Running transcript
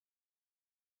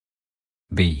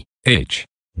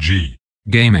VHG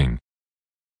Gaming.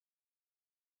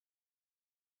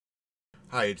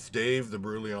 Hi, it's Dave, the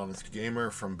Brutally Honest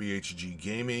Gamer from BHG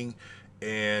Gaming,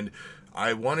 and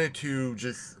I wanted to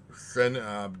just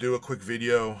do a quick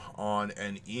video on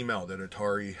an email that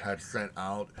Atari had sent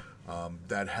out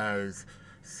that has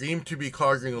seemed to be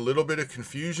causing a little bit of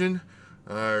confusion.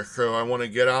 So I want to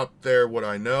get out there what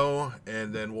I know,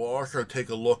 and then we'll also take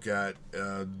a look at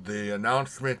the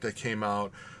announcement that came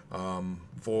out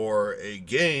for a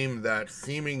game that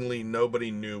seemingly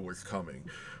nobody knew was coming.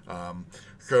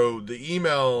 So the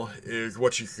email is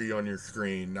what you see on your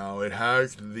screen. Now it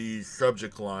has the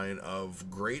subject line of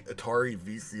Great Atari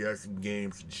VCS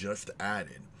Games Just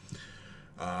Added.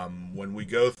 When we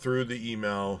go through the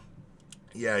email,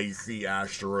 yeah, you see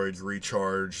Asteroids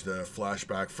Recharge, the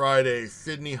Flashback Friday,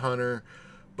 Sydney Hunter,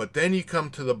 but then you come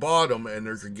to the bottom and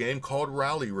there's a game called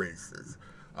Rally Races.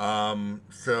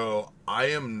 So I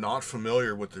am not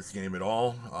familiar with this game at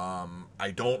all.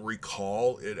 I don't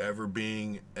recall it ever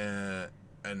being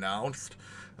announced.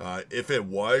 If it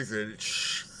was, it's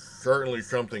certainly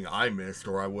something I missed,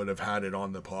 or I would have had it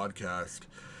on the podcast.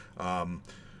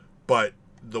 But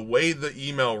the way the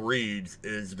email reads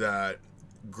is that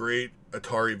Great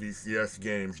Atari VCS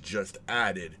Games Just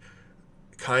Added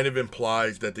kind of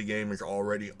implies that the game is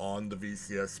already on the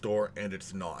VCS store, and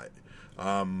it's not.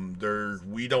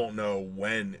 We don't know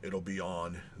when it'll be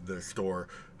on the store.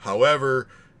 However,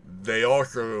 they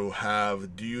also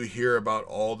have, do you hear about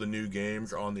all the new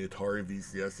games on the Atari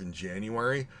VCS in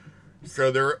January?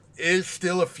 So there is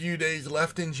still a few days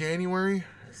left in January.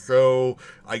 So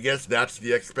I guess that's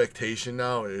the expectation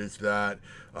now, is that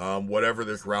whatever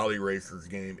this Rally Racers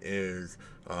game is,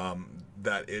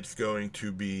 that it's going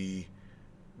to be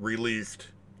released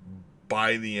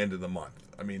by the end of the month.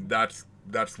 I mean, that's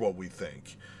what we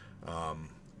think.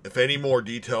 If any more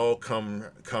detail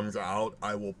comes out,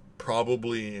 I will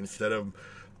probably,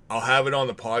 I'll have it on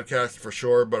the podcast for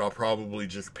sure, but I'll probably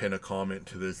just pin a comment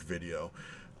to this video.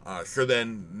 So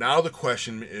then now the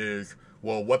question is,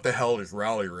 well, what the hell is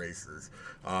Rally Racers?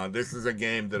 This is a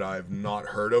game that I've not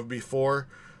heard of before.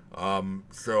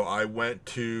 So I went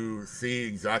to see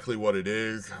exactly what it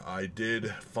is. I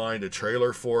did find a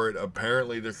trailer for it.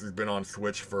 Apparently this has been on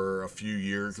Switch for a few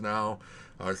years now,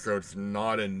 so it's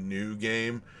not a new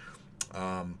game.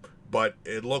 But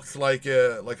it looks like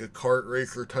a kart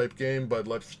racer type game, but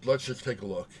let's just take a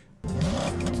look.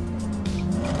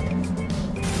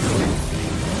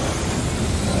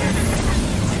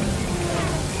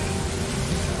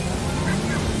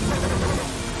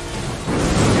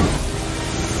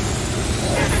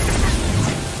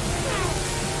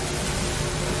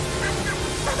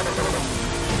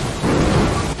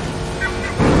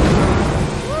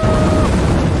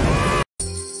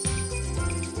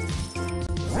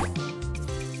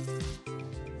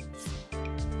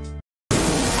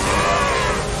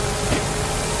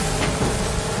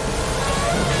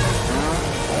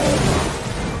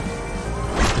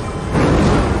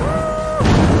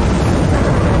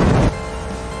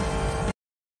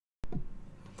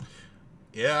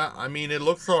 Yeah, I mean, it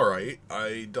looks alright.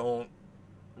 I don't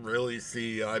really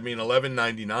see, I mean,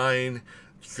 $11.99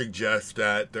 suggests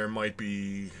that there might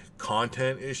be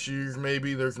content issues.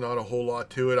 Maybe there's not a whole lot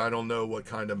to it. I don't know what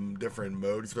kind of different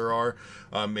modes there are.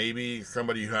 Maybe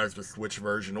somebody who has the Switch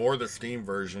version or the Steam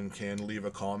version can leave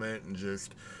a comment and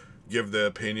just give the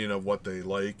opinion of what they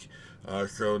like.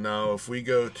 So now if we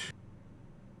go to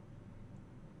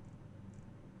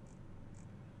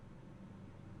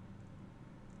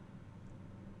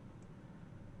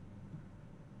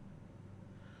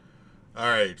all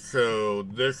right, so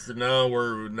this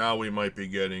now we might be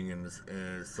getting in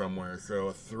somewhere. So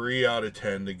a 3 out of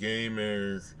 10. The game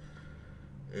is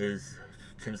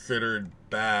considered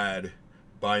bad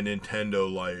by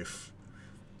Nintendo Life.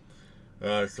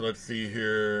 So let's see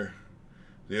here.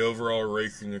 The overall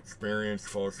racing experience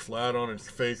falls flat on its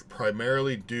face,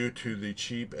 primarily due to the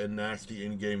cheap and nasty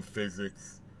in-game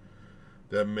physics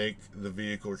that make the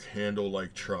vehicles handle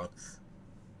like trucks.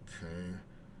 Okay.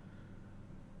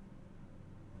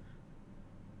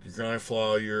 Design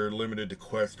flaw, you're limited to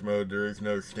quest mode. There is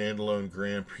no standalone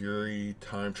Grand Prix,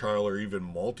 time trial, or even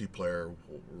multiplayer.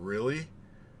 Really?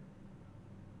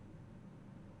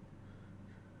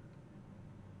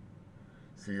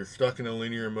 So you're stuck in a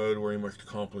linear mode where you must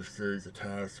accomplish a series of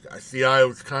tasks. I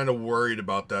was kind of worried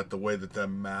about that, the way that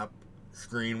map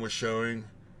screen was showing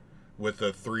with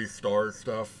the 3-star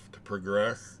stuff to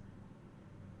progress.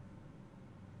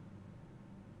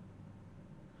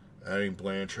 Adding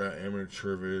Blanchard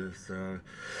amateur videos.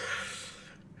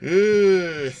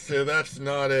 So that's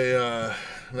not a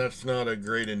that's not a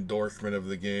great endorsement of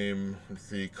the game. Let's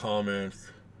see,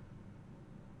 comments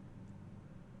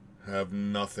have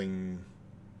nothing.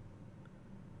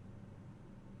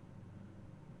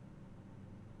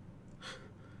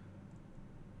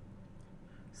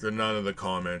 So none of the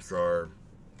comments are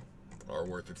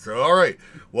worth it. So, all right.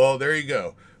 Well, there you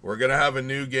go. We're going to have a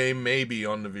new game maybe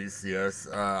on the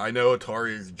VCS. I know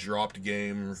Atari has dropped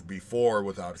games before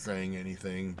without saying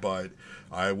anything, but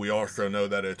we also know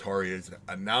that Atari has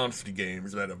announced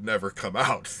games that have never come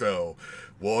out. So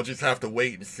we'll just have to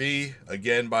wait and see.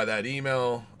 Again, by that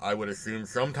email, I would assume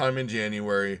sometime in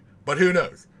January, but who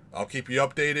knows? I'll keep you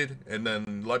updated, and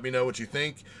then let me know what you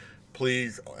think.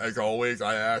 Please, as always,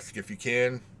 I ask if you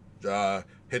can,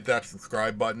 hit that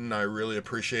subscribe button. I really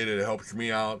appreciate it. It helps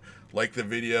me out. Like the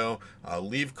video.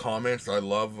 Leave comments. I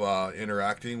love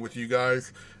interacting with you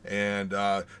guys. And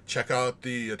check out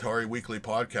the Atari Weekly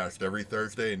podcast every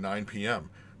Thursday at 9 p.m.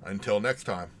 Until next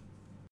time.